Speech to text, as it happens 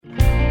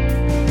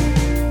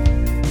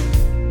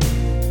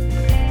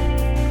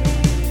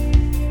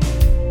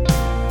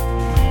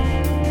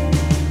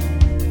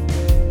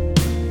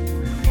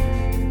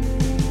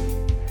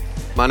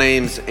My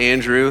name's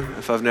Andrew.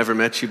 If I've never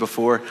met you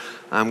before,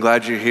 I'm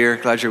glad you're here.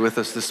 Glad you're with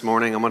us this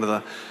morning. I'm one of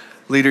the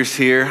leaders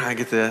here. I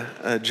get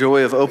the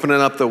joy of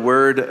opening up the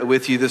Word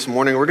with you this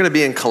morning. We're going to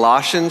be in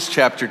Colossians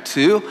chapter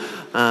 2.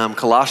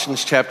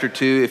 Colossians chapter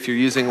 2. If you're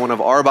using one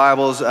of our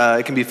Bibles,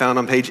 it can be found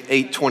on page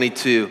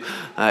 822.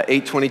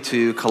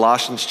 822,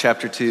 Colossians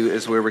chapter 2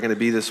 is where we're going to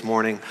be this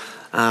morning.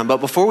 But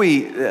before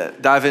we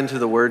dive into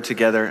the Word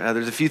together,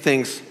 there's a few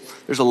things.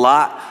 There's a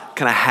lot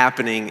kind of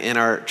happening in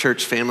our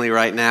church family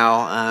right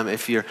now.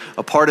 If you're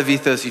a part of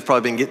Ethos, you've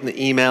probably been getting the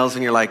emails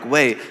and you're like,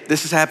 wait,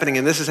 this is happening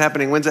and this is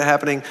happening. When's it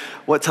happening?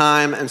 What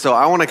time? And so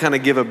I want to kind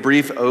of give a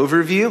brief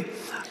overview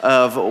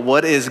of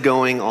what is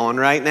going on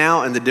right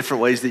now and the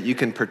different ways that you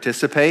can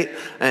participate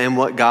and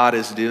what God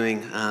is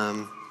doing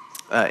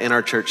in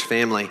our church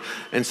family.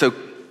 And so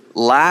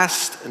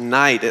last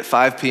night at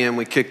 5 p.m.,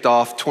 we kicked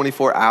off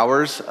 24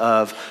 hours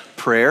of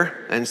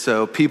prayer. And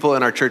so people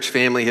in our church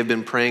family have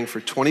been praying for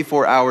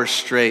 24 hours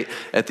straight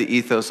at the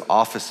Ethos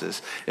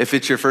offices. If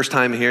it's your first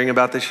time hearing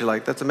about this, you're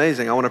like, that's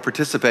amazing. I want to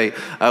participate.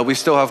 We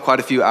still have quite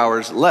a few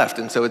hours left.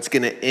 And so it's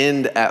going to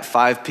end at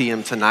 5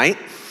 p.m. tonight.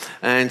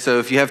 And so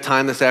if you have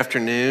time this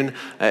afternoon,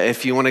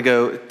 if you want to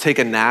go take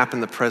a nap in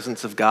the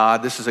presence of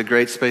God, this is a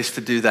great space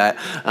to do that.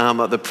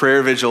 The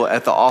prayer vigil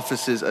at the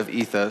offices of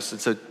Ethos.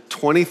 And so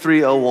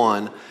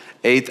 2301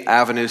 8th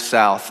Avenue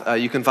South.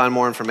 You can find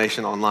more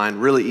information online,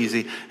 really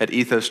easy, at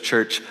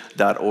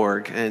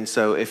ethoschurch.org. And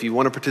so if you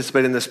want to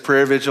participate in this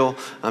prayer vigil,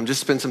 just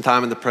spend some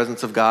time in the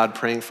presence of God,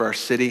 praying for our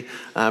city,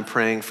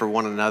 praying for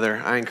one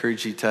another. I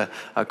encourage you to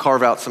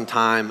carve out some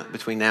time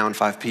between now and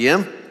 5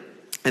 p.m.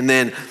 And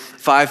then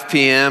 5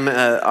 p.m.,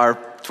 our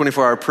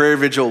 24-hour prayer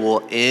vigil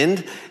will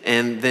end,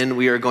 and then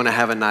we are going to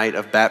have a night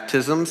of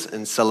baptisms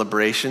and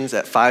celebrations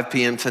at 5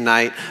 p.m.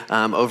 tonight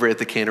over at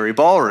the Cannery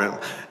Ballroom.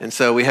 And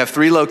so we have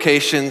 3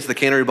 locations. The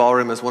Cannery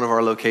Ballroom is one of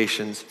our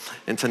locations.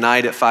 And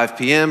tonight at 5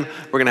 p.m.,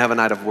 we're going to have a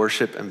night of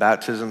worship and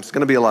baptism. It's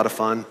going to be a lot of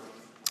fun.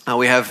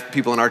 We have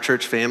people in our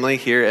church family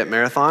here at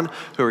Marathon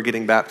who are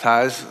getting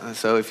baptized.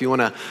 So if you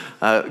want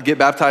to get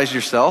baptized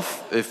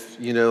yourself, if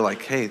you know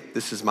like, hey,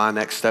 this is my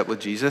next step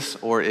with Jesus,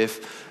 or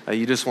if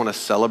you just want to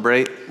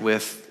celebrate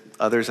with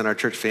others in our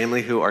church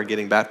family who are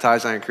getting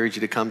baptized, I encourage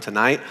you to come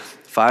tonight,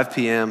 5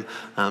 p.m.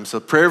 So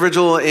prayer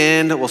vigil will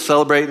end. We'll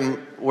celebrate and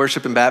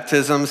worship and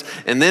baptisms.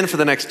 And then for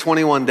the next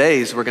 21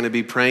 days, we're going to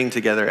be praying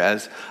together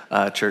as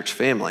a church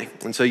family.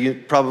 And so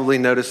you probably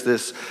noticed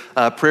this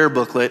prayer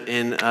booklet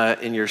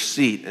in your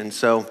seat. And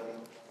so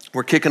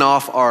we're kicking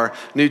off our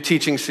new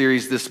teaching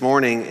series this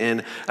morning.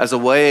 And as a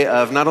way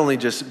of not only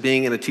just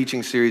being in a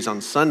teaching series on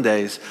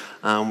Sundays,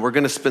 we're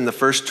going to spend the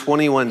first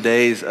 21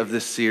 days of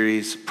this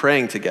series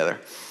praying together.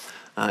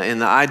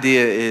 And the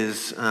idea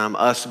is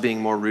us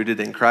being more rooted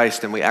in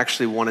Christ, and we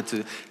actually wanted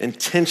to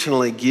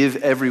intentionally give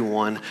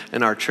everyone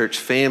in our church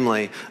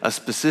family a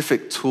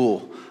specific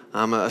tool,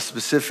 a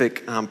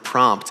specific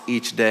prompt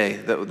each day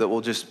that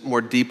will just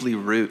more deeply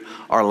root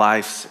our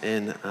lives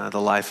in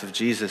the life of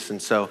Jesus.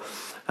 And so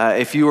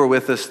if you were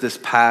with us this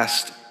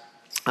past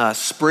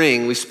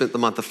spring, we spent the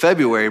month of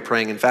February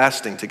praying and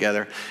fasting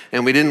together,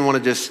 and we didn't want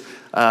to just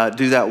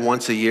do that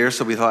once a year.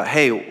 So we thought,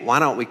 hey, why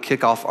don't we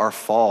kick off our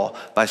fall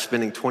by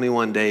spending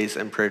 21 days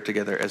in prayer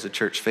together as a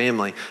church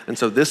family? And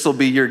so this will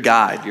be your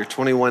guide, your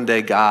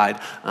 21-day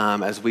guide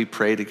as we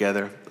pray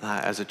together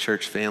as a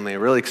church family.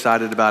 I'm really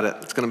excited about it.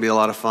 It's going to be a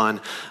lot of fun.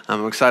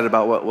 I'm excited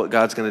about what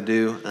God's going to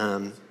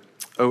do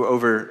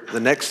over the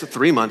next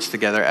 3 months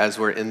together as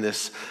we're in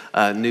this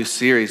new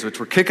series, which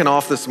we're kicking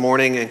off this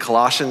morning in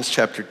Colossians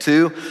chapter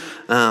 2.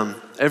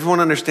 Everyone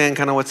understand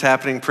kind of what's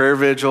happening? Prayer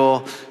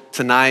vigil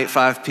tonight,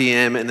 5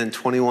 p.m., and then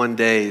 21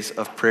 days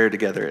of prayer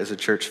together as a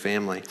church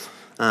family.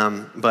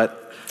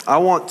 But I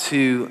want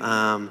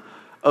to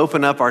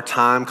open up our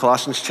time,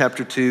 Colossians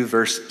chapter 2,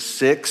 verse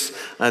 6,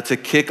 to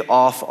kick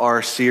off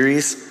our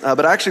series.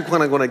 But I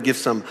actually want to give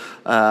some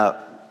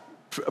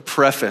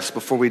preface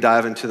before we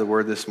dive into the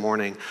word this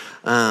morning.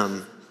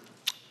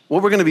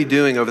 What we're going to be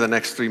doing over the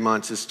next 3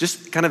 months is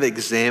just kind of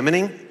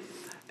examining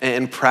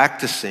and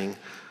practicing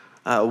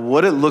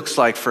what it looks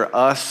like for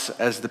us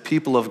as the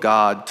people of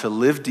God to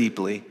live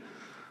deeply,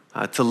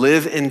 to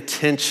live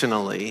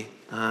intentionally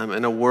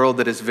in a world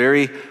that is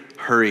very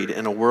hurried,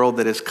 in a world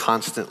that is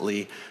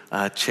constantly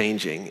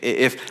changing.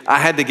 If I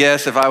had to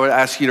guess, if I would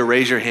ask you to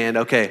raise your hand,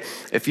 okay,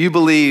 if you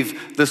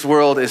believe this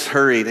world is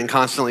hurried and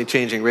constantly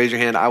changing, raise your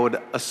hand. I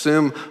would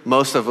assume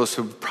most of us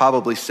would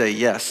probably say,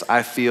 yes,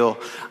 I feel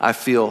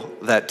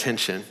that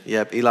tension.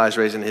 Yep, Eli's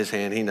raising his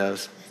hand, he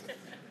knows.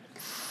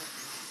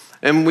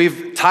 And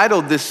we've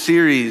titled this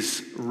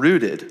series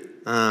Rooted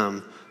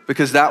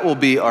because that will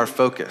be our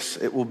focus.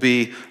 It will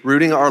be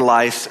rooting our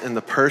lives in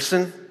the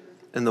person,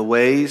 in the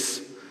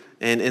ways,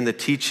 and in the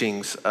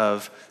teachings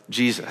of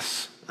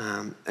Jesus.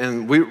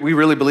 And we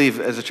really believe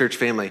as a church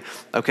family,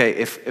 okay,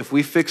 if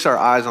we fix our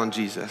eyes on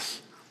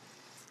Jesus,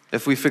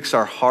 if we fix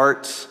our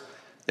hearts,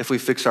 if we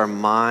fix our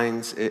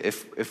minds,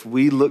 if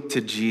we look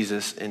to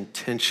Jesus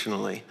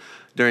intentionally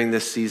during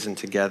this season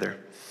together,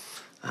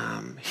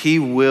 he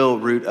will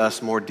root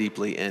us more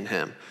deeply in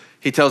him.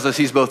 He tells us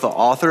he's both the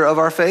author of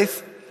our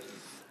faith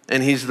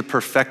and he's the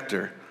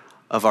perfecter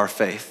of our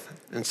faith.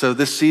 And so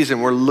this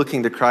season, we're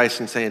looking to Christ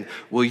and saying,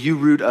 will you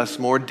root us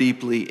more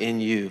deeply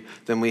in you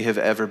than we have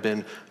ever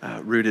been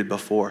rooted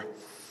before?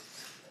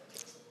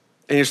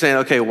 And you're saying,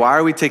 okay, why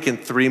are we taking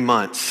 3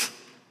 months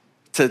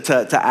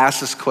to ask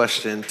this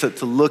question,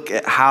 to look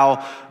at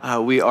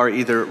how we are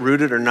either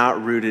rooted or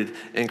not rooted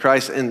in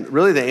Christ? And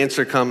really the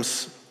answer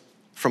comes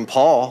from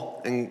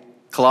Paul in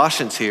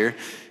Colossians here.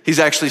 He's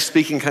actually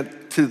speaking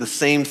to the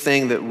same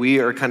thing that we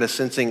are kind of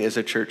sensing as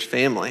a church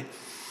family.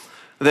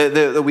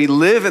 That we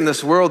live in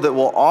this world that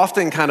will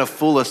often kind of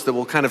fool us, that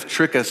will kind of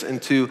trick us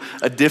into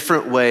a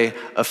different way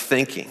of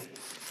thinking.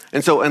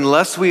 And so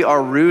unless we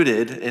are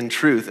rooted in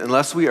truth,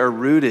 unless we are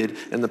rooted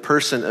in the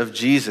person of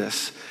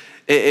Jesus,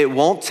 it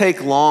won't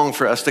take long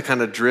for us to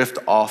kind of drift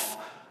off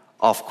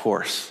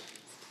course.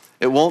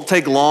 It won't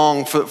take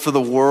long for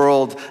the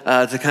world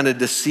to kind of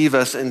deceive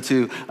us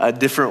into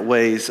different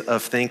ways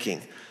of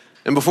thinking.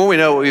 And before we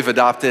know it, we've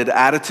adopted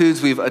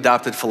attitudes, we've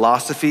adopted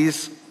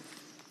philosophies,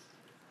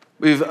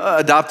 we've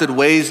adopted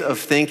ways of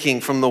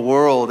thinking from the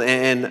world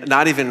and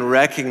not even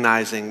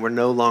recognizing we're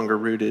no longer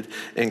rooted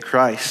in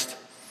Christ.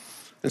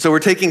 And so we're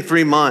taking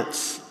 3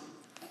 months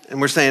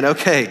and we're saying,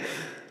 okay,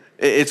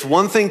 it's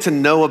one thing to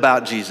know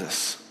about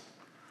Jesus.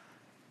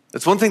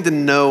 It's one thing to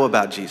know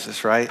about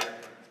Jesus, right?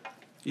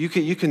 You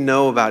can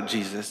know about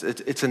Jesus.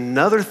 It's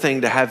another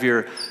thing to have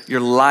your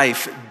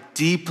life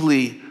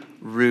deeply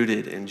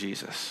rooted in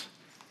Jesus.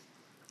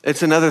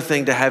 It's another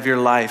thing to have your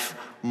life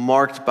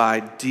marked by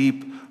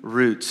deep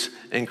roots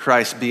in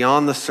Christ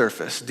beyond the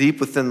surface, deep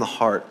within the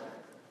heart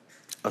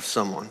of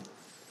someone.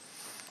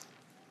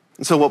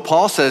 And so what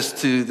Paul says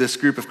to this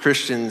group of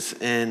Christians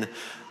in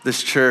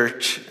this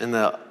church in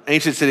the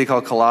ancient city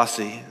called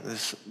Colossae,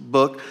 this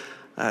book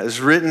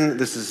is written,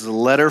 this is a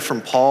letter from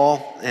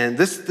Paul, and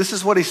this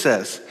is what he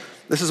says.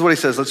 This is what he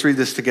says. Let's read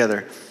this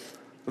together.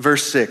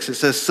 Verse 6, it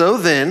says, "So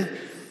then,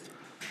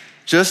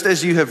 just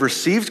as you have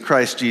received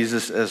Christ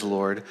Jesus as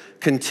Lord,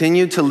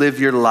 continue to live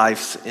your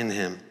lives in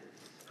him,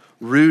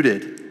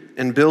 rooted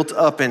and built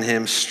up in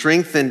him,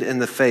 strengthened in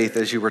the faith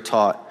as you were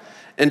taught,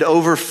 and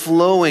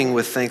overflowing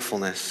with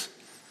thankfulness."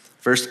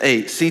 Verse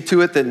 8, "See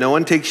to it that no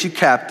one takes you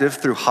captive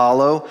through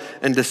hollow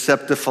and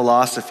deceptive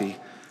philosophy,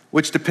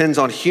 which depends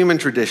on human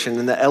tradition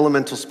and the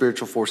elemental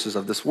spiritual forces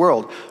of this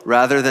world,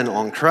 rather than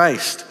on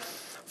Christ.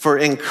 For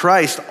in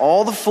Christ,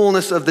 all the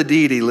fullness of the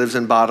deity lives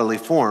in bodily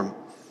form."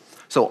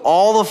 So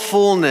all the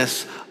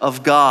fullness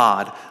of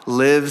God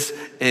lives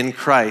in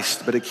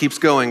Christ. But it keeps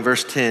going,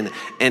 verse 10,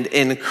 and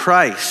in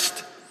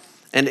Christ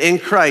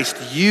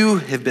you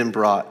have been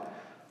brought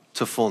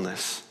to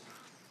fullness.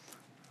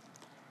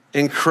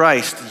 In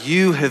Christ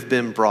you have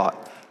been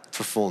brought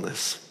to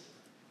fullness.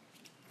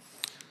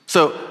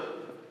 So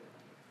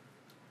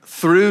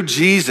through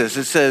Jesus,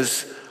 it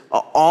says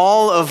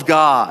all of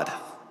God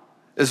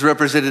is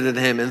represented in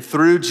him. And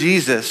through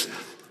Jesus,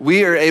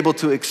 we are able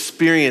to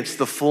experience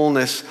the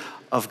fullness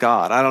of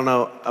God. I don't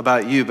know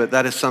about you, but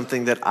that is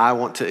something that I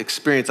want to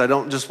experience. I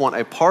don't just want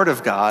a part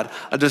of God.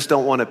 I just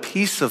don't want a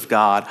piece of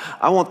God.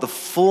 I want the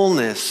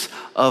fullness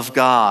of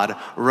God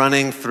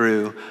running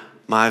through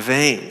my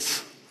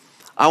veins.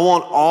 I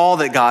want all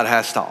that God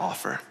has to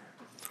offer.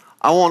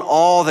 I want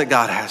all that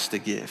God has to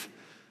give.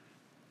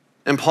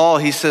 And Paul,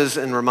 he says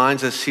and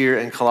reminds us here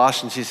in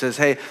Colossians, he says,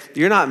 hey,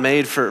 you're not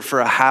made for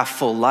a half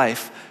full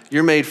life.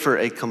 You're made for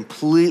a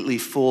completely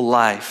full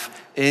life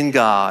in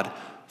God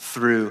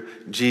through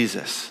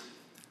Jesus.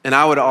 And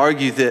I would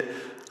argue that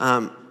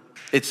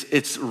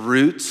it's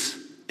roots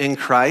in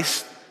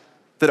Christ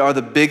that are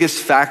the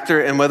biggest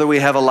factor in whether we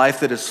have a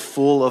life that is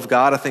full of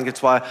God. I think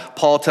it's why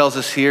Paul tells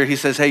us here, he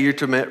says, hey, you're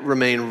to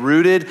remain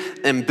rooted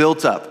and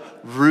built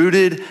up,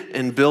 rooted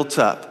and built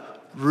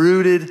up,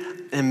 rooted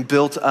and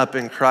built up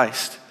in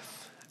Christ.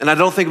 And I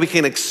don't think we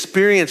can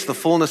experience the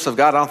fullness of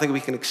God. I don't think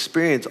we can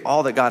experience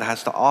all that God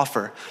has to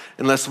offer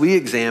unless we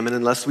examine,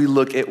 unless we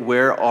look at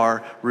where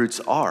our roots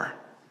are.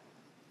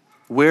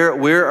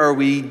 Where are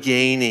we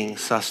gaining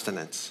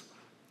sustenance?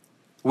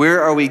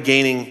 Where are we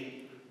gaining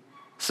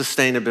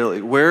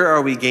sustainability? Where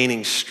are we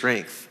gaining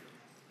strength?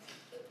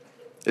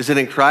 Is it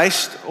in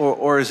Christ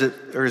or is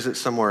it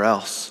somewhere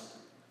else?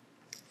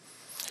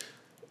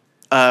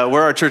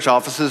 Where our church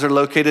offices are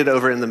located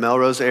over in the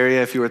Melrose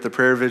area, if you were at the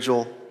prayer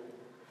vigil,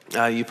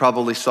 you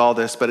probably saw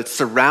this, but it's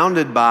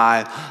surrounded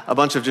by a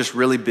bunch of just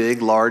really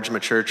big, large,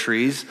 mature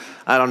trees.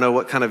 I don't know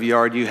what kind of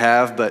yard you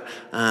have, but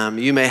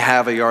you may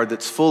have a yard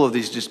that's full of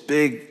these just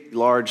big,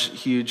 large,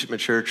 huge,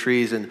 mature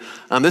trees. And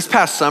this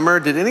past summer,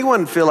 did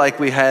anyone feel like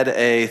we had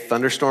a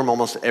thunderstorm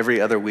almost every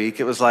other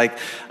week? It was like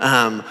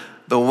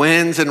the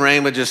winds and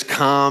rain would just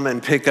come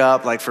and pick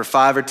up like for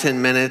 5 or 10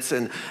 minutes.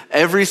 And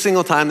every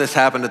single time this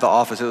happened at the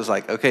office, it was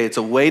like, okay, it's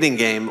a waiting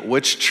game.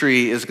 Which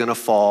tree is gonna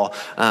fall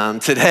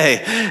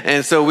today?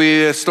 And so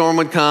a storm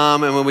would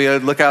come, and when we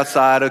would look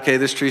outside, okay,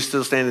 this tree's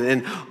still standing.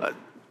 And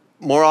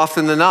more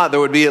often than not, there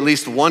would be at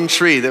least one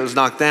tree that was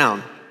knocked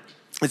down.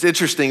 It's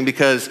interesting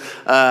because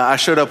I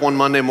showed up one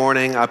Monday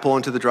morning, I pull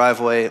into the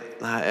driveway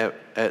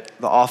at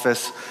the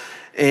office,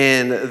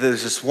 And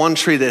there's this one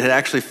tree that had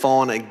actually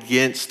fallen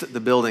against the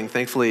building.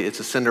 Thankfully, it's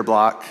a cinder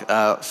block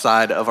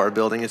side of our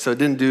building, and so it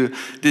didn't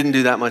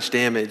do that much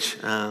damage.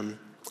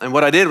 And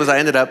what I did was I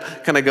ended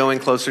up kind of going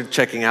closer,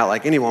 checking out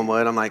like anyone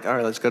would. I'm like, all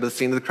right, let's go to the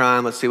scene of the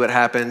crime. Let's see what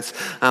happens.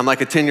 I'm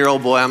like a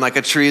 10-year-old boy. I'm like,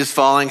 a tree is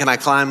falling. Can I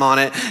climb on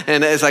it?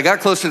 And as I got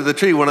closer to the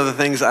tree, one of the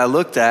things I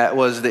looked at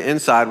was the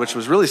inside, which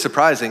was really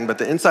surprising, but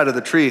the inside of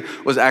the tree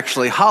was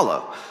actually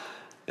hollow.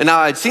 And now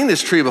I'd seen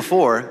this tree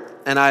before,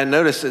 and I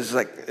noticed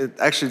it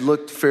actually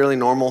looked fairly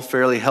normal,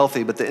 fairly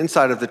healthy, but the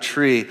inside of the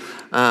tree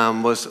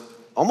was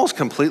almost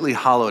completely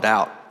hollowed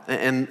out.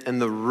 And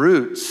the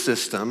root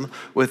system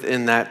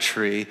within that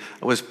tree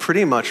was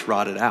pretty much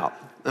rotted out.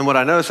 And what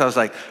I noticed, I was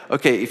like,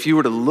 okay, if you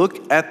were to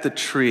look at the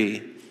tree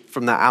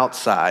from the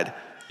outside,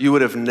 you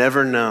would have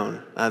never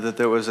known that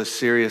there was a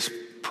serious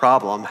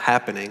problem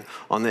happening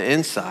on the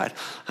inside.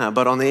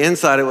 But on the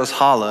inside, it was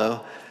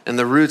hollow, and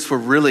the roots were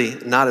really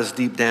not as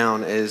deep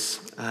down as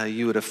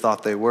you would have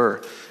thought they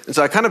were. And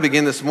so I kind of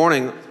begin this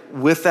morning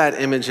with that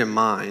image in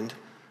mind,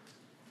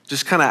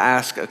 just kind of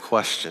ask a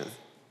question.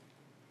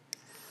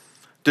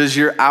 Does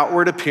your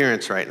outward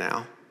appearance right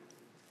now,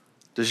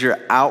 does your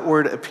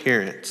outward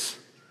appearance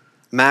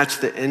match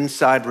the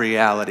inside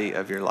reality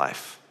of your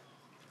life?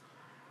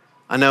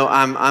 I know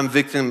I'm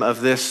victim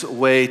of this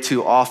way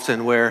too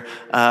often, where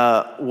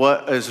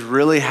what is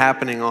really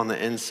happening on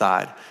the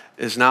inside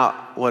is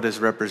not what is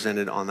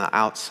represented on the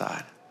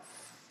outside.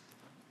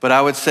 But I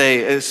would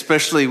say,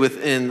 especially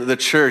within the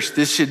church,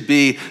 this should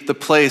be the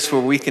place where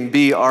we can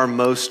be our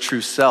most true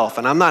self.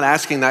 And I'm not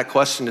asking that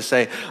question to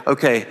say,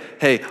 okay,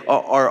 hey,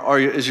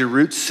 is your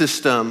root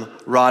system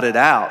rotted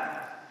out?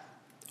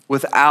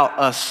 Without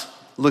us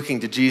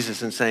looking to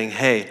Jesus and saying,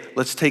 hey,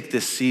 let's take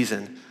this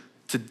season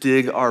to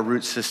dig our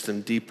root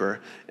system deeper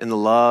in the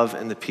love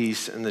and the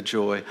peace and the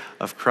joy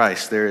of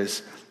Christ. There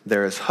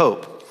is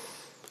hope.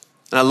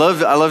 And I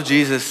love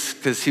Jesus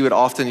because he would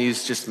often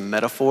use just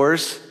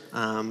metaphors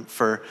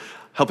for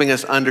helping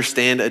us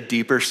understand a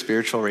deeper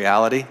spiritual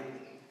reality.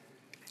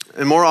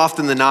 And more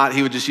often than not,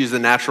 he would just use the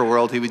natural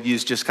world. He would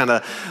use just kind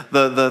of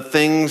the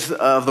things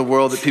of the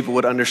world that people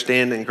would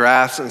understand and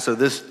grasp. And so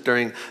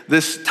during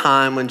this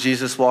time when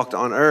Jesus walked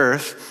on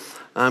earth,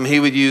 he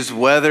would use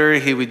weather,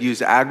 he would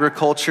use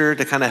agriculture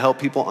to kind of help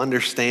people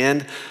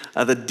understand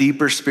the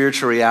deeper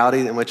spiritual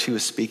reality in which he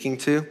was speaking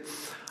to.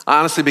 I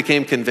honestly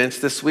became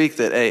convinced this week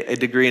that a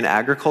degree in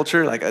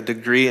agriculture, like a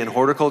degree in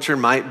horticulture,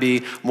 might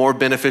be more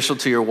beneficial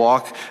to your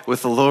walk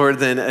with the Lord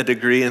than a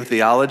degree in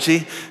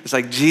theology. It's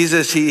like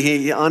Jesus,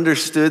 he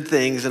understood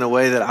things in a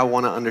way that I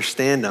want to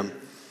understand them.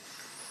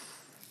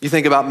 You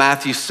think about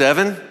Matthew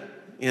 7,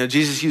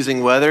 Jesus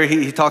using weather,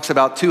 he talks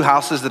about two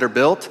houses that are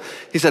built.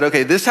 He said,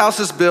 okay, this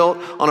house is built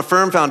on a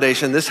firm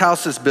foundation. This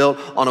house is built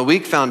on a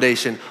weak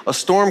foundation. A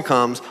storm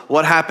comes,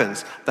 what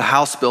happens? The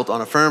house built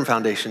on a firm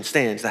foundation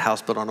stands. The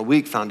house built on a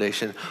weak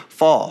foundation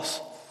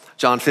falls.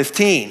 John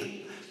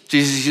 15,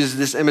 Jesus uses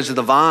this image of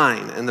the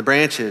vine and the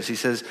branches. He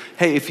says,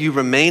 hey, if you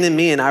remain in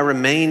me and I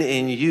remain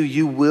in you,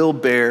 you will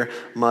bear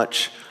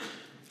much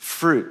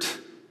fruit.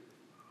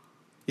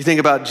 You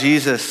think about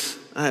Jesus,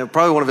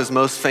 probably one of his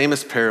most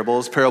famous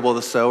parables, parable of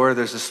the sower.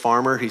 There's this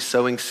farmer, he's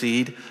sowing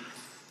seed.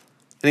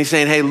 And he's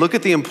saying, hey, look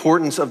at the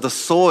importance of the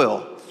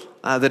soil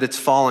that it's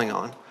falling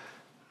on.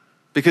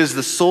 Because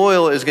the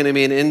soil is going to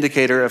be an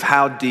indicator of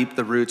how deep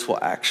the roots will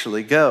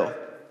actually go.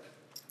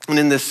 And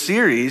in this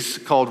series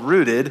called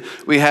Rooted,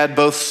 we had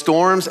both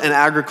storms and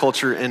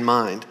agriculture in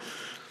mind.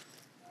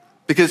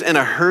 Because in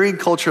a hurried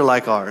culture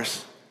like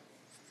ours,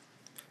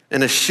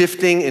 in a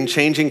shifting and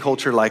changing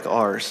culture like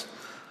ours,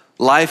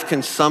 life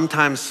can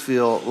sometimes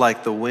feel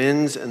like the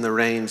winds and the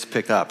rains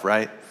pick up,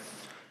 right?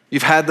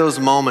 You've had those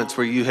moments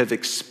where you have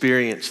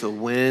experienced the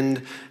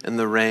wind and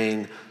the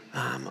rain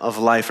of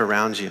life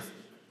around you.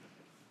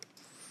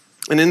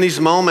 And in these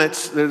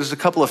moments, there's a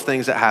couple of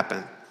things that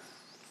happen.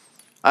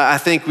 I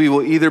think we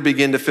will either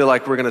begin to feel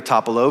like we're gonna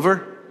topple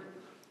over.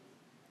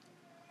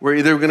 We're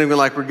either gonna be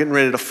like we're getting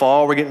ready to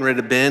fall, we're getting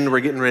ready to bend, we're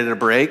getting ready to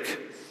break.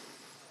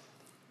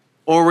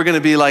 Or we're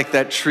gonna be like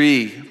that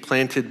tree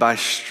planted by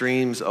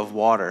streams of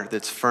water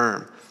that's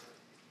firm,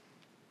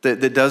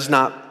 that does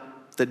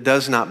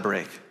not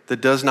break,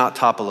 that does not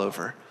topple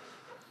over.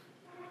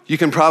 You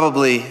can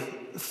probably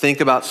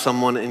think about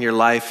someone in your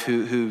life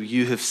who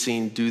you have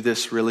seen do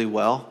this really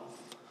well.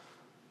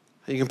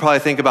 You can probably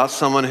think about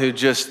someone who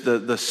just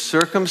the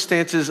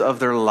circumstances of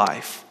their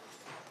life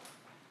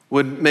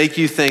would make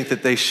you think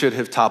that they should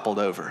have toppled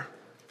over.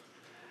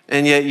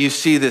 And yet you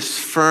see this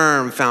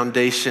firm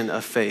foundation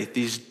of faith,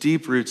 these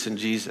deep roots in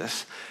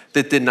Jesus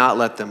that did not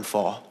let them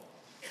fall.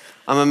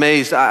 I'm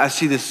amazed. I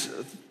see this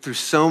through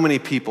so many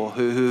people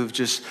who've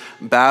just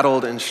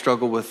battled and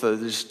struggled with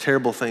this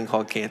terrible thing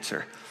called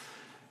cancer.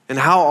 And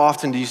how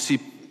often do you see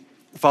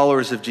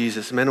followers of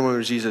Jesus, men and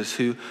women of Jesus,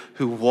 who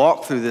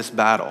walk through this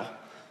battle,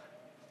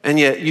 and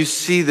yet you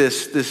see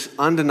this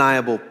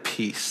undeniable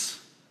peace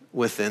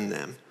within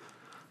them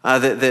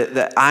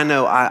that I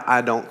know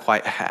I don't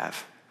quite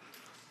have.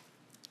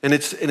 And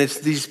it's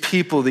these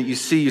people that you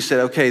see, you said,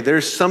 okay,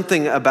 there's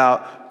something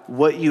about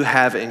what you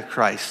have in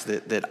Christ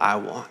that I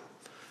want.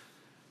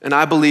 And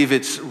I believe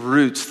it's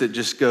roots that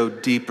just go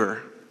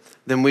deeper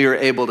than we are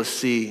able to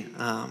see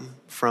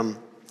from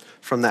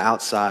the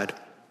outside.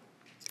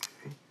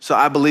 So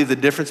I believe the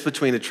difference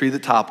between a tree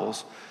that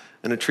topples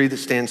and a tree that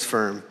stands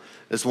firm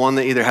is one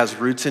that either has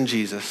roots in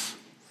Jesus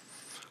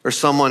or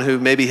someone who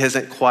maybe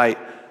hasn't quite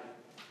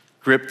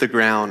gripped the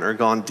ground or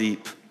gone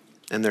deep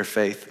in their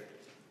faith.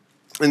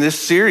 In this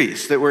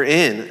series that we're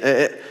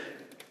in,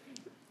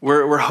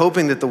 we're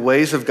hoping that the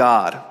ways of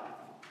God,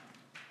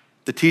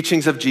 the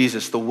teachings of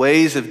Jesus, the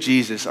ways of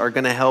Jesus are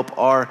going to help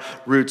our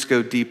roots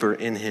go deeper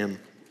in him.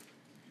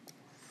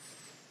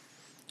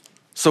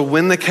 So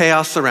when the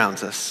chaos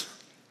surrounds us,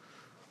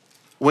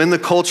 when the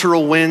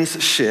cultural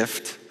winds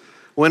shift,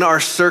 when our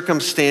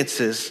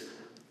circumstances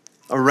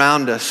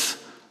around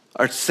us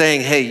are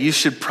saying, hey, you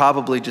should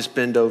probably just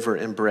bend over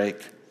and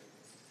break.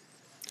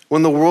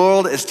 When the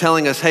world is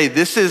telling us, hey,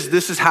 this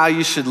is how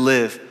you should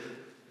live.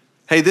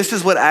 Hey, this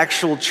is what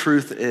actual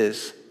truth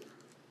is.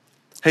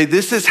 Hey,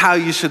 this is how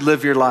you should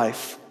live your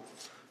life.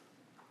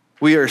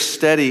 We are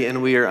steady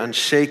and we are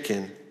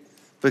unshaken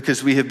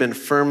because we have been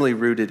firmly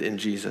rooted in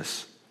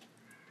Jesus.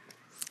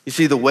 You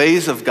see, the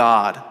ways of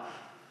God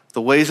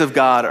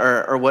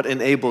are what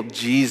enabled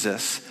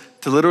Jesus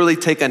to literally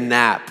take a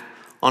nap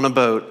on a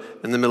boat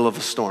in the middle of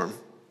a storm.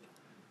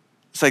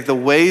 It's like the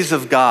ways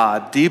of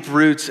God, deep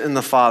roots in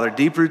the Father,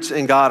 deep roots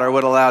in God are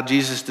what allowed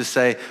Jesus to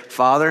say,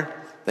 Father,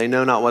 they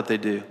know not what they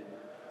do.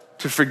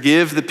 To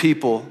forgive the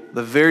people,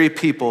 the very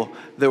people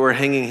that were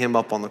hanging him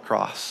up on the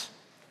cross.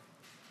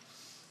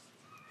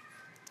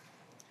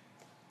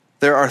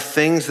 There are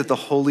things that the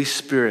Holy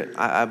Spirit,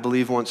 I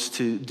believe, wants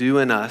to do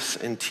in us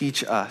and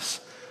teach us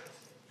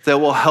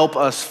that will help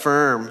us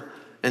firm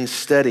and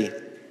steady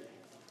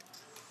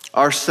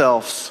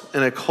ourselves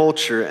in a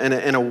culture and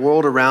in a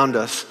world around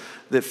us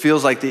that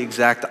feels like the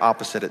exact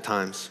opposite at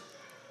times.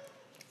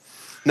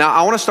 Now,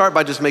 I want to start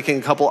by just making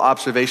a couple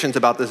observations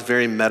about this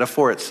very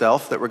metaphor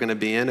itself that we're going to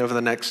be in over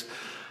the next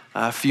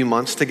few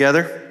months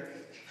together.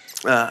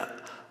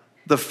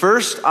 The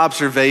first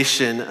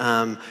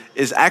observation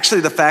is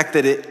actually the fact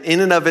that it, in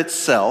and of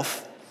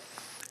itself,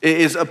 it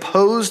is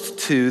opposed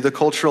to the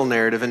cultural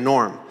narrative and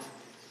norm.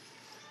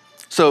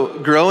 So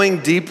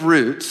growing deep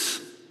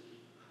roots,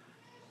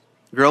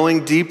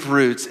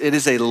 it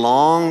is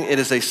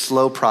a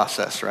slow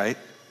process, right?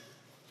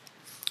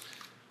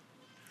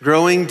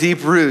 Growing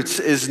deep roots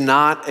is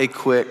not a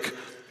quick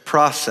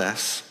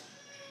process.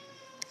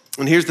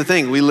 And here's the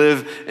thing, we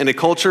live in a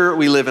culture,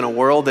 we live in a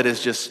world that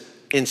is just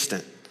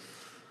instant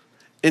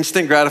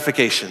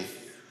gratification.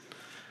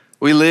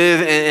 We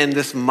live in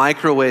this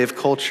microwave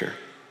culture.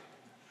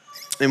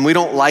 And we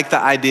don't like the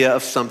idea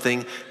of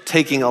something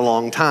taking a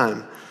long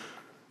time.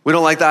 We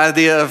don't like the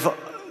idea of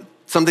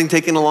something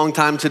taking a long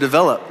time to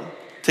develop,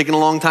 taking a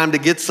long time to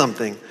get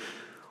something.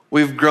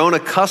 We've grown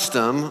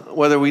accustomed,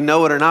 whether we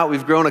know it or not,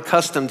 we've grown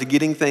accustomed to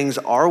getting things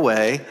our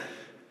way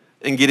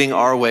and getting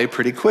our way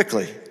pretty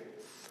quickly.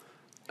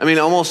 I mean,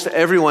 almost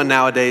everyone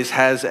nowadays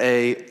has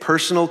a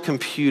personal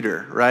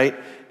computer, right,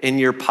 in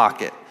your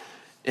pocket.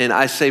 And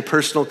I say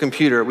personal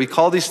computer. We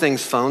call these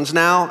things phones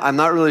now. I'm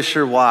not really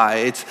sure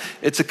why.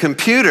 It's a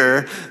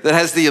computer that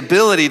has the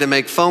ability to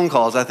make phone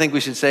calls. I think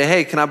we should say,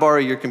 hey, can I borrow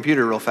your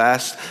computer real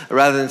fast?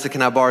 Rather than say,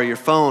 can I borrow your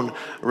phone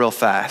real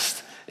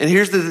fast? And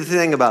here's the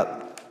thing about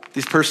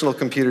these personal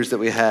computers that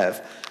we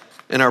have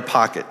in our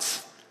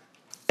pockets.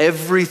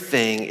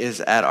 Everything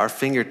is at our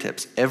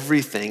fingertips.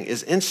 Everything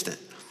is instant.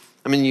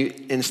 I mean, you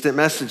instant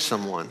message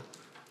someone.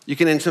 You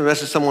can instant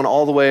message someone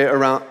all the way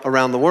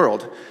around the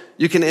world.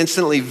 You can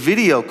instantly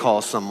video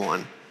call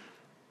someone,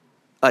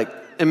 like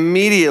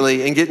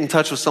immediately, and get in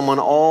touch with someone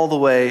all the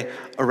way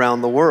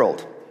around the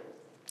world.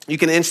 You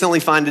can instantly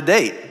find a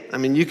date. I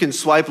mean, you can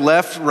swipe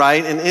left,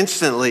 right, and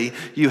instantly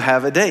you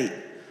have a date.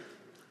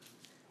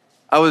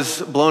 I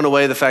was blown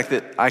away the fact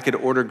that I could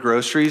order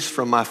groceries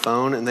from my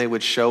phone and they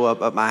would show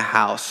up at my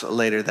house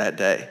later that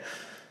day.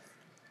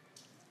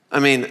 I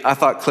mean, I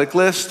thought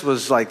ClickList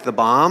was like the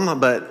bomb,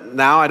 but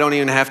now I don't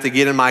even have to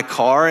get in my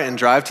car and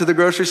drive to the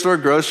grocery store.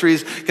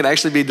 Groceries can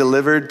actually be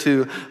delivered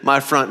to my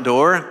front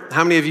door.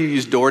 How many of you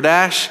use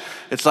DoorDash?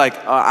 It's like,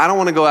 I don't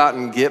want to go out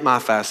and get my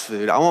fast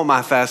food. I want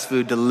my fast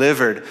food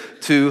delivered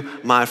to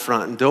my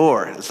front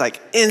door. It's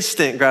like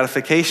instant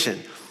gratification.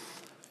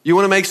 You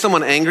want to make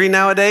someone angry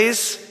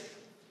nowadays?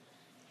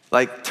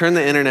 Like, turn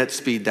the internet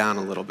speed down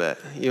a little bit.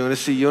 You want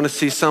to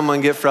see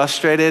someone get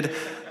frustrated?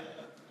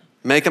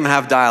 Make them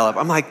have dial-up.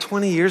 I'm like,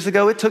 20 years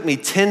ago, it took me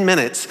 10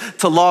 minutes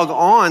to log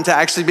on to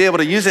actually be able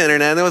to use the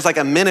internet. And there was like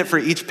a minute for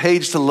each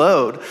page to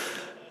load.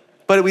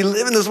 But we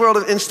live in this world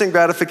of instant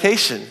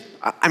gratification.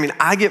 I mean,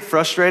 I get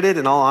frustrated,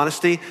 in all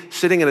honesty,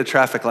 sitting at a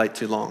traffic light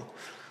too long.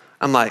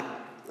 I'm like,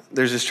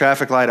 there's this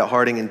traffic light at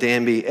Harding and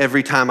Danby.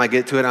 Every time I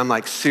get to it, I'm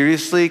like,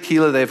 seriously,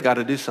 Keela, they've got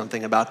to do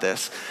something about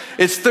this.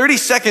 It's 30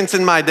 seconds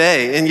in my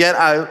day, and yet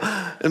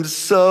I am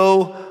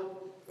so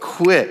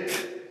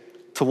quick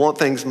to want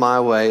things my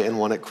way and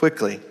want it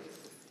quickly.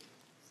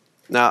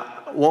 Now,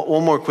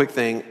 one more quick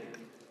thing.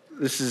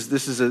 This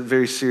is a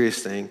very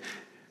serious thing.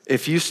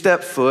 If you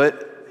step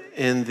foot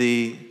in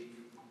the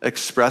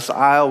express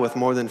aisle with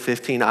more than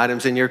 15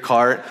 items in your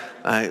cart,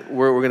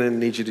 we're gonna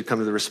need you to come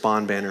to the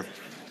Respond banner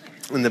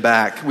in the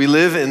back. We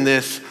live in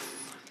this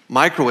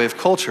microwave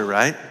culture,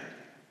 right?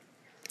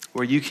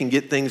 Where you can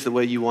get things the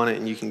way you want it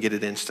and you can get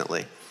it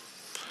instantly.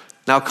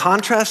 Now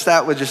contrast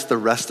that with just the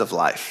rest of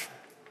life,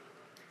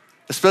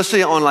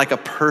 especially on like a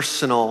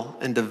personal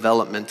and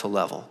developmental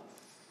level,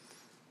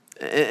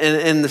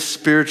 in the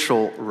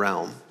spiritual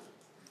realm.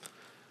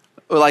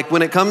 Like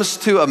when it comes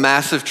to a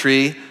massive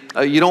tree,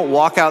 you don't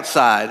walk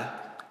outside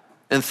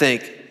and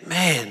think,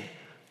 man,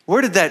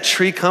 where did that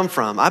tree come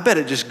from? I bet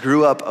it just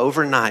grew up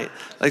overnight.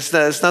 Like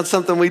it's not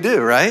something we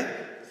do, right?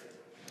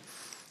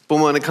 But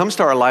when it comes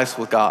to our lives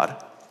with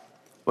God,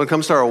 when it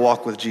comes to our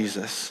walk with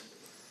Jesus,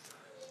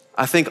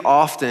 I think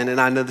often, and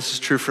I know this is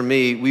true for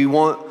me, we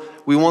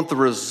want the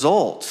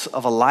results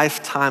of a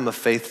lifetime of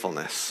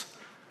faithfulness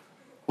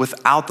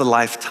without the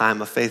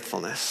lifetime of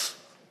faithfulness.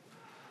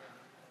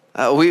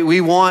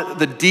 We want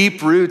the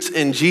deep roots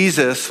in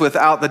Jesus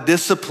without the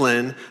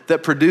discipline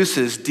that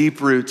produces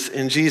deep roots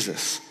in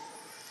Jesus.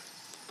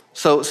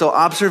 So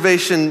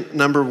observation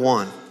number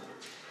one,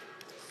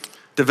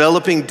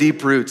 developing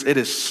deep roots, it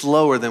is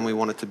slower than we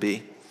want it to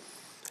be.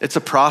 It's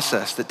a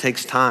process that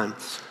takes time.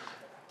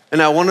 And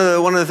now one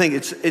of the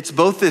things, it's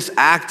both this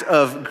act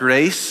of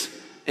grace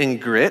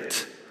and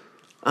grit.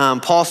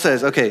 Paul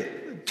says, okay,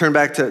 turn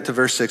back to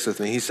verse 6 with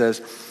me. He says,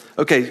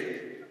 okay,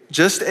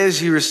 just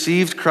as you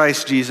received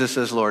Christ Jesus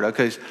as Lord,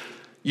 okay,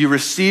 you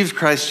received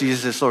Christ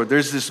Jesus as Lord.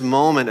 There's this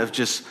moment of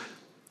just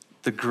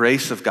the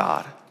grace of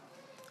God.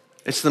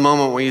 It's the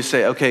moment where you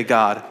say, okay,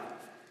 God,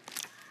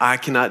 I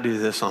cannot do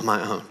this on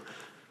my own.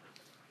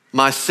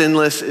 My sin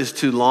list is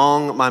too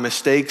long. My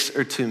mistakes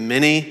are too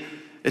many.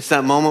 It's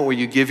that moment where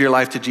you give your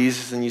life to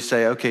Jesus and you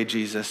say, okay,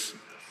 Jesus,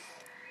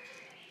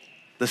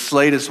 the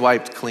slate is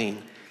wiped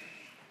clean.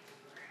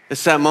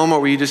 It's that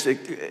moment where you just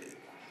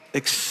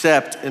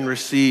accept and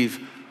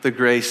receive the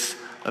grace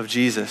of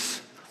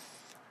Jesus.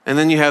 And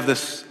then you have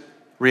this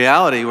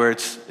reality where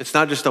it's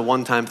not just a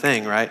one-time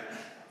thing, right?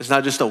 It's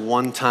not just a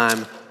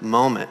one-time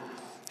moment.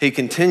 He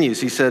continues,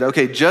 he said,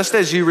 okay, just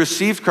as you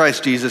received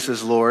Christ Jesus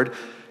as Lord,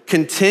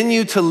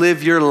 continue to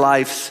live your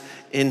lives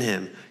in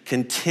him.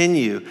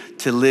 Continue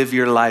to live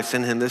your lives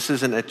in him. This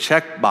isn't a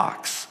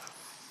checkbox.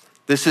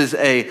 This is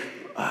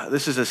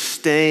a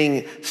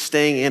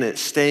staying in it,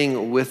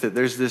 staying with it.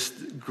 There's this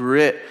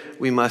grit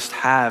we must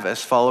have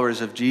as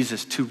followers of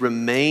Jesus to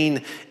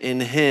remain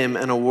in him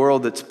in a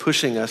world that's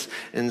pushing us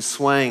and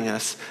swaying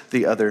us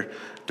the other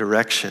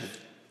direction.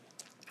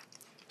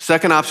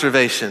 Second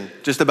observation,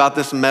 just about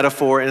this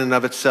metaphor in and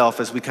of itself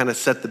as we kind of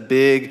set the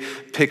big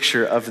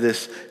picture of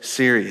this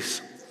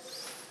series.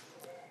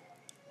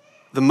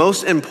 The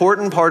most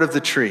important part of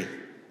the tree,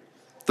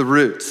 the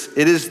roots,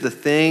 it is the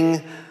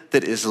thing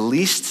that is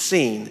least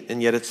seen, and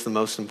yet it's the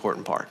most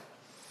important part.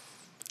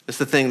 It's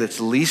the thing that's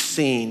least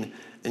seen,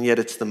 and yet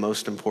it's the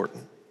most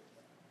important.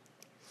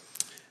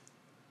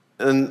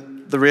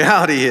 And the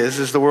reality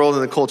is the world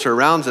and the culture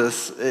around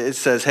us, it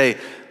says, hey,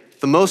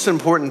 the most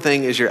important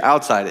thing is your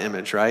outside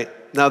image, right?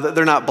 Now,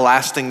 they're not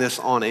blasting this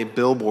on a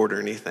billboard or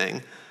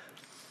anything,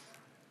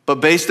 but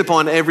based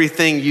upon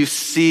everything you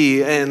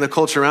see in the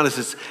culture around us,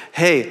 it's,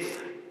 hey,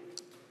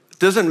 it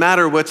doesn't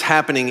matter what's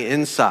happening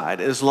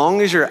inside. As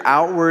long as your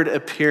outward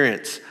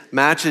appearance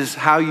matches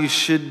how you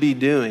should be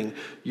doing,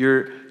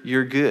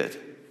 you're good.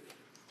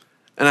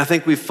 And I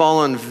think we've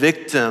fallen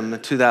victim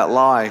to that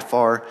lie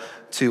far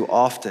too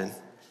often.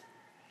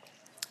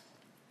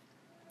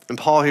 And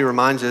Paul, he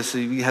reminds us,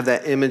 you have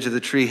that image of the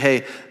tree.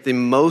 Hey, the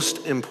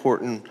most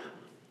important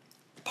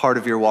part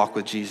of your walk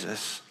with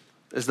Jesus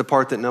is the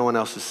part that no one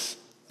else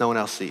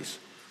sees.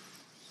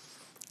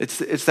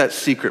 It's that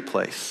secret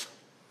place.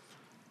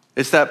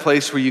 It's that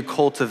place where you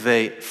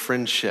cultivate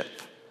friendship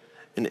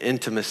and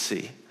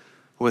intimacy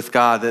with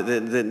God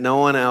that no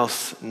one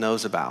else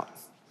knows about.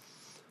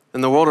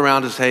 And the world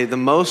around us, hey, the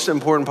most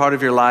important part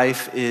of your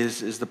life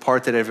is the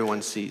part that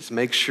everyone sees.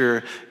 Make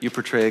sure you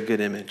portray a good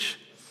image.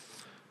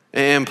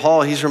 And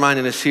Paul, he's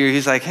reminding us here,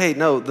 he's like, hey,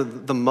 no,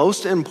 the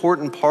most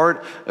important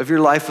part of your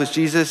life with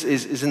Jesus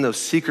is in those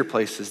secret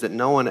places that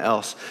no one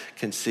else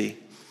can see.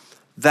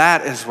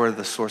 That is where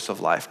the source of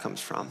life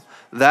comes from.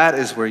 That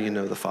is where you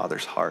know the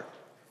Father's heart.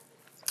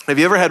 Have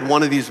you ever had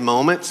one of these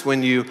moments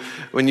when you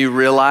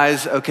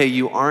realize, okay,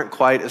 you aren't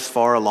quite as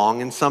far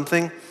along in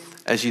something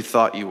as you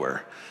thought you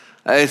were?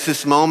 It's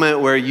this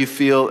moment where you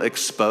feel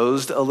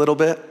exposed a little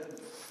bit.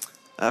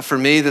 For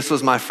me, this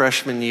was my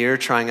freshman year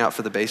trying out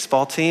for the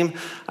baseball team.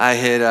 I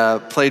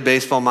had played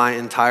baseball my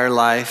entire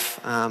life.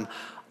 I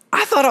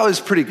thought I was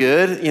pretty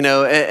good,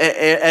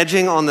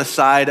 edging on the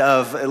side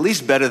of at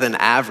least better than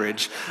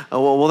average.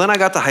 Well, then I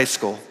got to high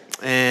school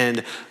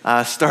and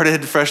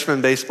started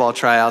freshman baseball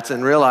tryouts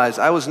and realized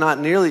I was not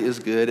nearly as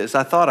good as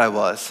I thought I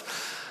was.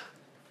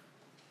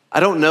 I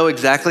don't know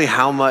exactly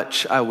how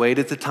much I weighed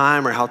at the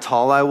time or how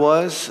tall I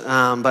was,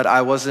 but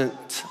I wasn't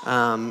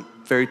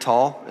very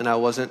tall and I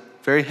wasn't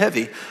very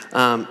heavy.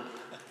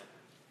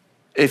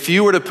 If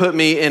you were to put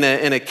me in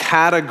a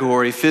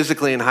category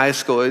physically in high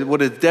school, it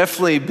would have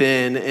definitely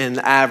been an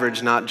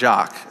average, not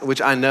jock,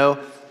 which I know,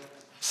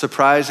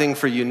 surprising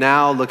for you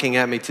now looking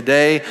at me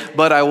today,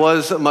 but I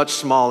was much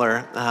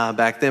smaller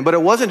back then. But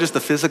it wasn't just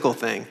a physical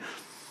thing.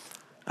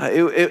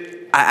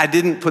 I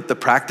didn't put the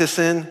practice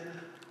in.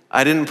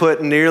 I didn't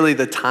put nearly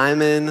the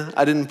time in.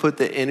 I didn't put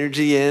the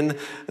energy in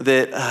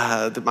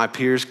that my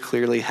peers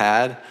clearly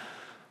had.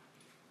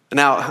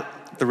 Now,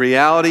 the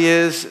reality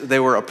is they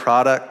were a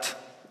product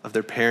of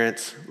their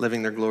parents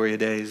living their Gloria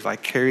days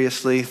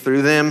vicariously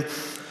through them.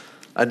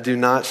 I do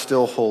not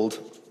still hold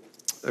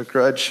a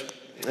grudge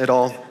at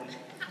all.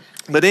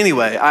 But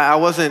anyway, I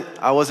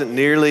wasn't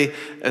nearly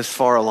as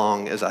far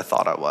along as I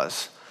thought I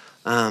was.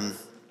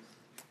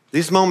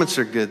 These moments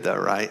are good though,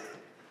 right?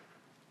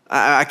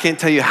 I can't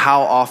tell you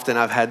how often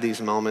I've had these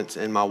moments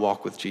in my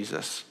walk with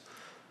Jesus,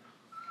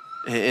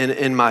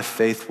 in my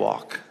faith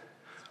walk,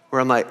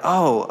 where I'm like,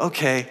 oh,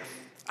 okay,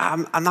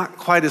 I'm not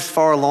quite as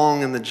far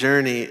along in the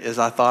journey as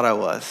I thought I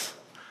was.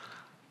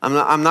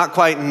 I'm not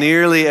quite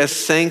nearly as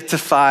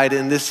sanctified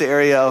in this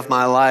area of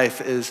my life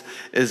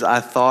as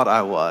I thought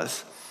I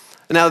was.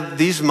 Now,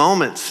 these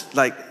moments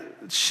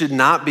should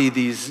not be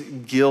these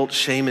guilt,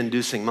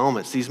 shame-inducing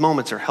moments. These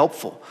moments are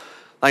helpful.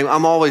 Not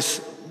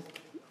always.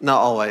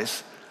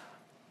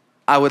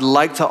 I would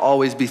like to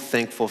always be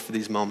thankful for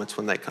these moments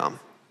when they come.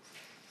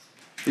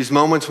 These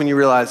moments when you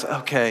realize,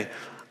 okay,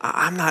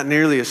 I'm not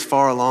nearly as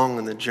far along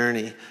in the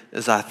journey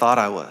as I thought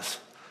I was.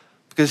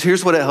 Because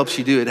here's what it helps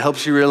you do. It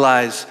helps you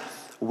realize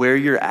where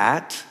you're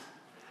at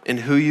and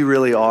who you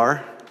really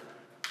are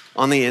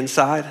on the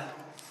inside.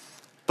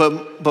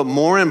 But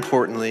more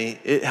importantly,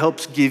 it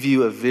helps give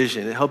you a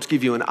vision. It helps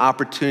give you an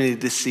opportunity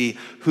to see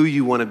who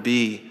you want to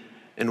be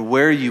and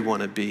where you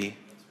want to be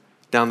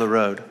down the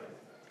road.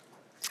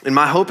 And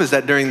my hope is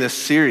that during this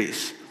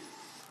series,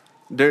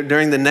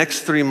 during the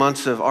next 3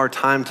 months of our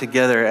time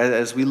together,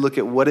 as we look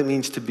at what it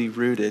means to be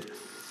rooted,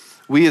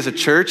 we as a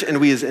church and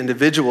we as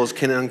individuals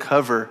can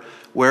uncover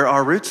where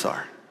our roots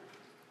are,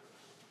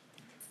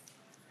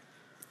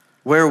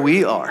 where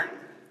we are.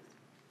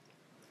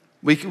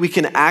 We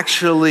can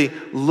actually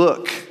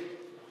look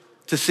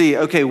to see,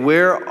 okay,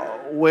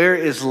 where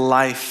is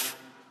life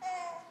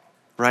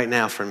right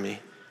now for me?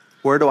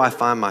 Where do I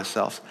find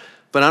myself?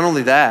 But not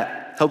only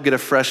that, help get a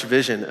fresh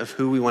vision of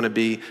who we want to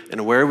be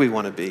and where we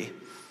want to be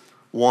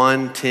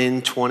 1,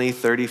 10, 20,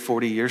 30,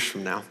 40 years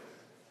from now.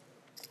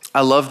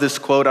 I love this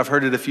quote. I've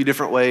heard it a few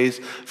different ways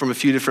from a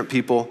few different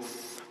people,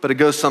 but it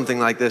goes something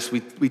like this.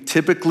 We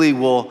typically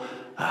will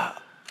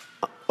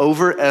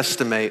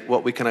overestimate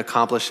what we can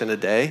accomplish in a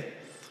day,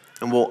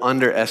 and we'll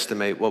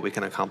underestimate what we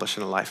can accomplish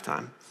in a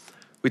lifetime.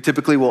 We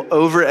typically will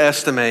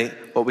overestimate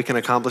what we can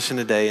accomplish in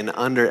a day and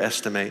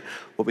underestimate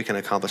what we can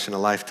accomplish in a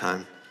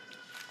lifetime.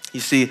 You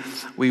see,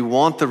 we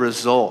want the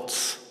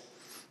results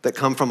that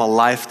come from a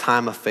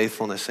lifetime of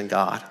faithfulness in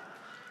God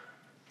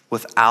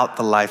without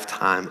the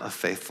lifetime of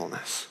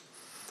faithfulness.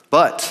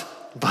 But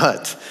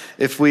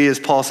if we, as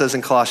Paul says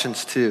in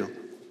Colossians 2,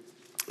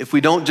 if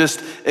we don't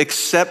just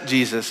accept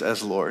Jesus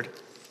as Lord,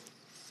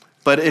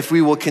 but if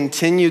we will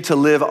continue to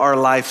live our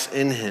lives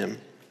in him,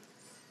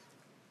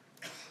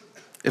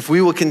 if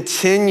we will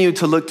continue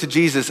to look to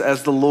Jesus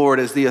as the Lord,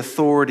 as the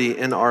authority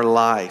in our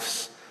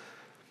lives,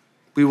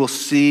 we will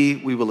see,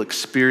 we will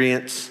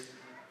experience,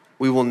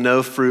 we will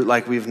know fruit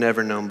like we've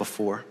never known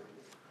before.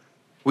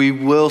 We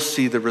will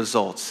see the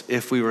results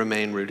if we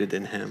remain rooted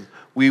in him.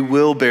 We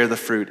will bear the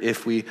fruit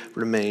if we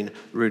remain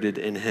rooted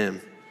in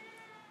him.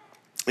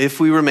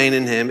 If we remain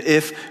in him,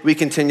 if we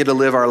continue to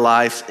live our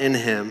lives in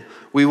him,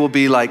 we will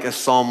be like, as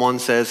Psalm 1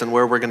 says, and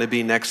where we're gonna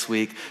be next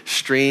week,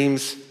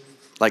 streams,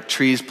 like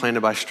trees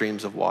planted by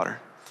streams of water.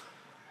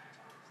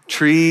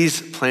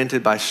 Trees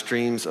planted by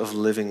streams of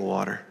living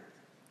water.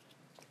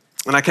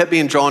 And I kept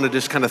being drawn to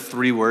just kind of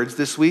 3 words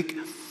this week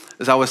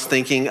as I was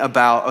thinking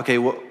about, okay,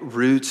 what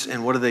roots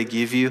and what do they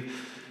give you?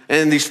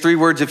 And these 3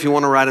 words, if you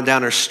wanna write them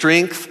down, are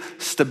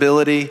strength,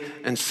 stability,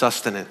 and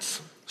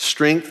sustenance.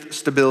 Strength,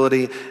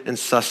 stability, and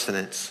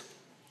sustenance.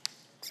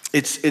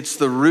 It's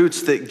the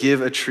roots that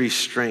give a tree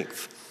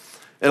strength.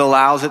 It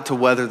allows it to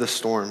weather the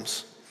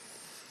storms.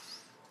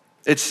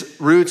 It's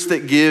roots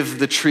that give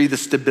the tree the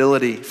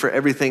stability for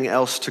everything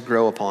else to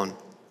grow upon.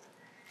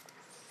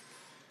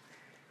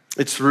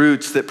 It's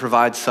roots that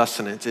provide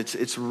sustenance.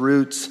 It's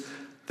roots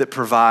that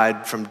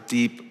provide from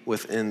deep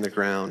within the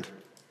ground.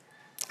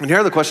 And here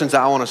are the questions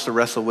that I want us to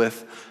wrestle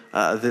with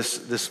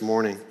this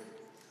morning.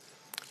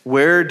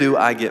 Where do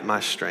I get my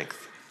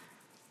strength?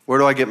 Where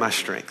do I get my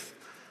strength?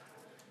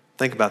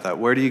 Think about that.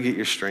 Where do you get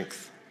your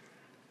strength?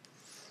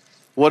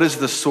 What is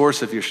the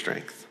source of your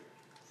strength?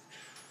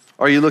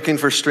 Are you looking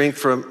for strength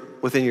from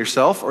within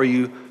yourself? Or are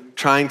you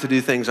trying to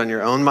do things on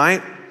your own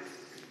might?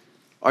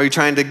 Are you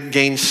trying to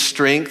gain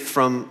strength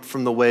from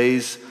the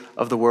ways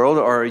of the world?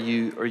 Or are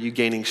you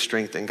gaining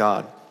strength in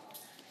God?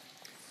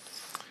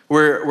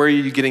 Where are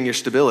you getting your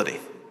stability?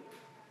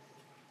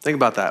 Think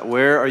about that.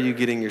 Where are you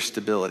getting your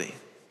stability?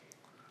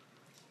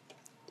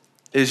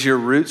 Is your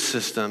root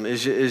system,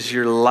 is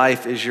your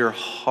life, is your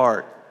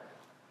heart,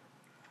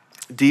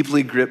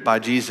 deeply gripped by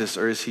Jesus,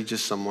 or is he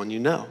just someone you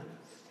know?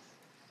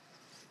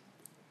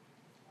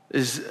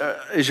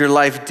 Is your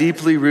life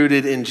deeply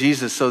rooted in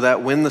Jesus so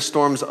that when the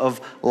storms of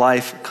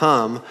life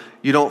come,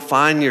 you don't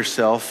find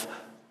yourself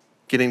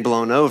getting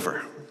blown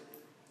over?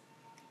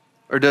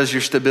 Or does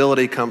your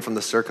stability come from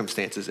the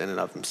circumstances in and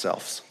of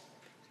themselves?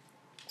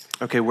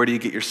 Okay, where do you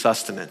get your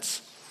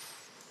sustenance?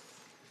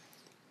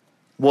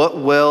 What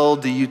well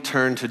do you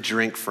turn to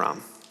drink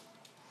from?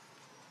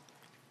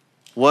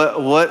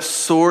 What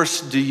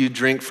source do you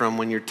drink from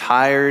when you're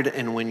tired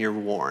and when you're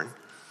worn?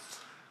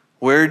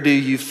 Where do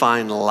you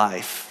find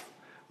life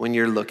when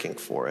you're looking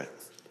for it?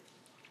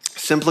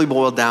 Simply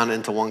boiled down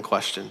into one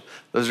question.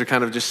 Those are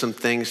kind of just some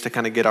things to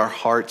kind of get our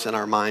hearts and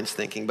our minds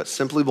thinking, but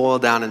simply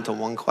boiled down into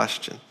one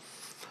question.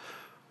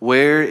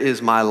 Where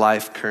is my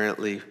life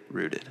currently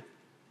rooted?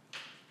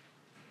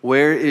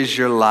 Where is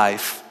your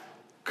life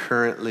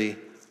currently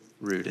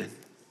rooted?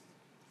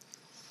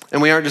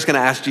 And we aren't just going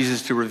to ask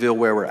Jesus to reveal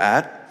where we're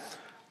at.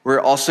 We're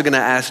also going to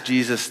ask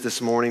Jesus this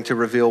morning to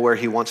reveal where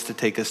he wants to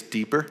take us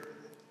deeper.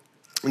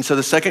 And so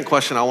the second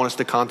question I want us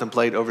to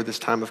contemplate over this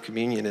time of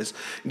communion is,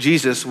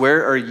 Jesus,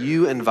 where are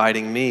you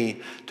inviting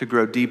me to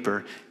grow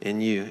deeper in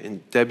you?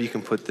 And Deb, you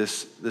can put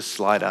this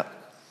slide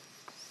up.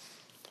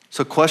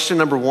 So question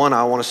number one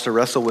I want us to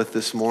wrestle with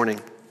this morning.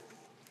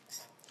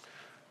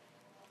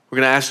 We're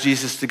going to ask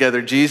Jesus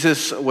together,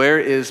 Jesus, where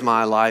is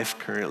my life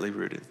currently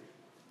rooted?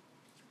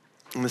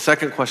 And the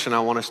second question I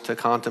want us to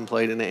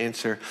contemplate and to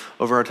answer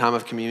over our time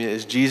of communion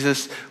is,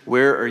 Jesus,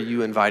 where are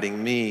you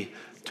inviting me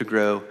to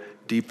grow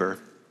deeper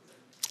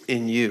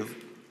in you?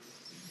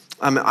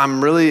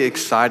 I'm really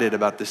excited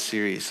about this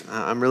series.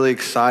 I'm really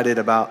excited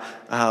about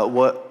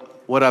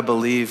what I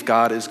believe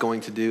God is going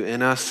to do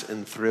in us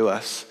and through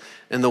us,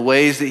 and the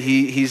ways that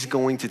he's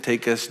going to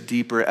take us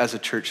deeper as a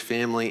church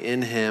family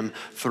in him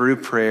through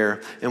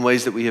prayer in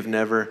ways that we have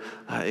never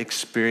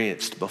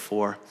experienced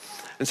before.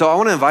 And so I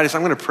want to invite us,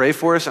 I'm going to pray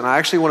for us, and I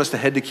actually want us to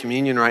head to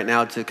communion right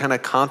now to kind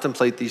of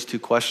contemplate these two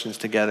questions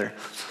together.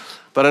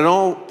 But I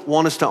don't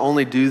want us to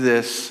only do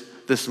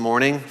this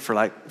morning for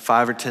like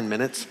 5 or 10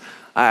 minutes.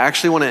 I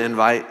actually want to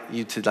invite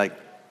you to like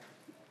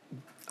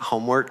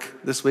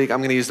homework this week. I'm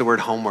going to use the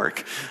word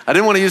homework. I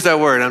didn't want to use that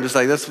word. I'm just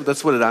like,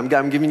 that's what it is.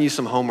 I'm giving you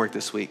some homework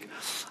this week.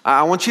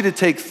 I want you to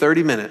take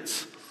 30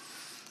 minutes.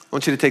 I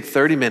want you to take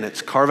 30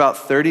 minutes, carve out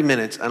 30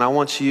 minutes, and I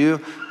want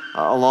you,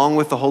 along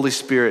with the Holy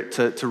Spirit,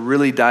 to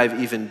really dive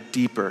even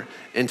deeper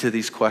into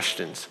these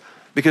questions.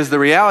 Because the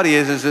reality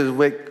is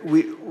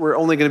we're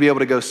only going to be able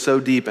to go so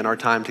deep in our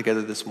time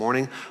together this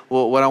morning.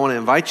 Well, what I want to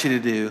invite you to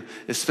do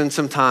is spend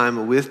some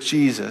time with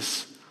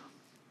Jesus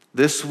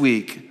this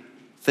week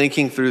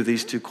thinking through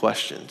these two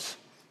questions.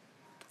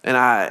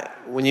 And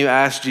when you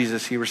ask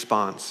Jesus, he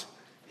responds.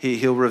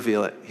 He'll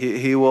reveal it.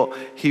 He will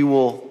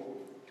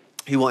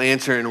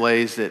answer in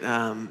ways that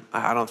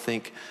I don't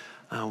think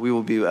we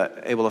will be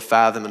able to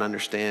fathom and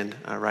understand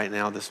right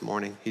now this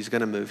morning. He's going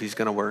to move. He's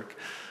going to work.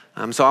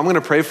 So I'm going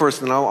to pray for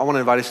us, and I want to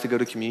invite us to go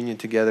to communion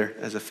together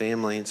as a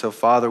family. And so,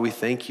 Father, we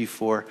thank you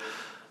for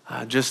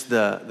just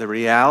the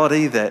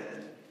reality that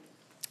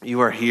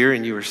you are here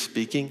and you are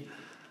speaking.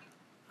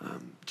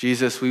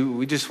 Jesus,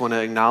 we just want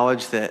to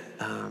acknowledge that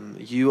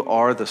you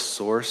are the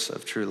source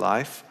of true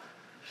life.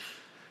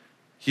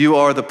 You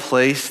are the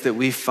place that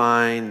we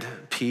find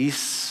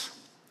peace.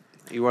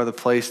 You are the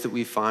place that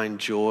we find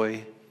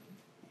joy.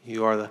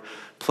 You are the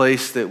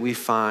place that we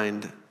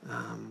find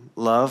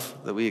love,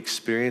 that we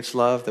experience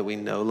love, that we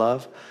know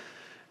love.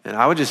 And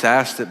I would just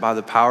ask that by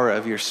the power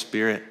of your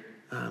Spirit,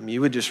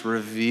 you would just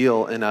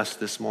reveal in us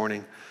this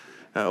morning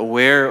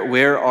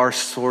where our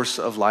source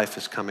of life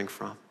is coming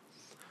from.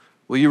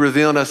 Will you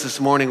reveal in us this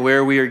morning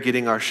where we are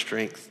getting our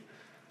strength?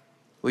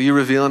 Will you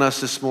reveal in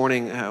us this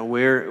morning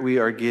where we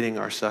are getting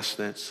our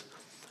sustenance?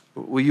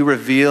 Will you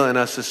reveal in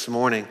us this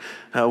morning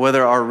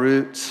whether our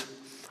roots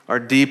are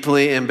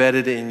deeply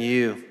embedded in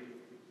you?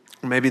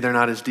 Maybe they're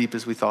not as deep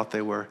as we thought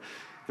they were.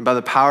 And by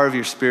the power of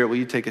your Spirit, will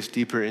you take us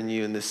deeper in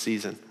you in this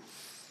season?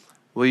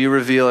 Will you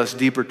reveal us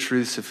deeper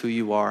truths of who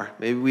you are?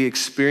 Maybe we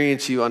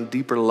experience you on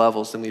deeper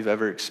levels than we've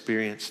ever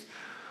experienced.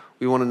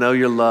 We want to know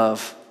your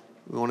love.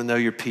 We want to know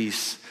your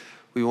peace.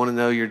 We want to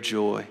know your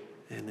joy.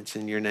 And it's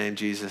in your name,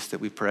 Jesus, that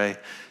we pray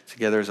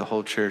together as a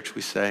whole church.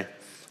 We say,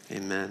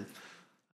 amen.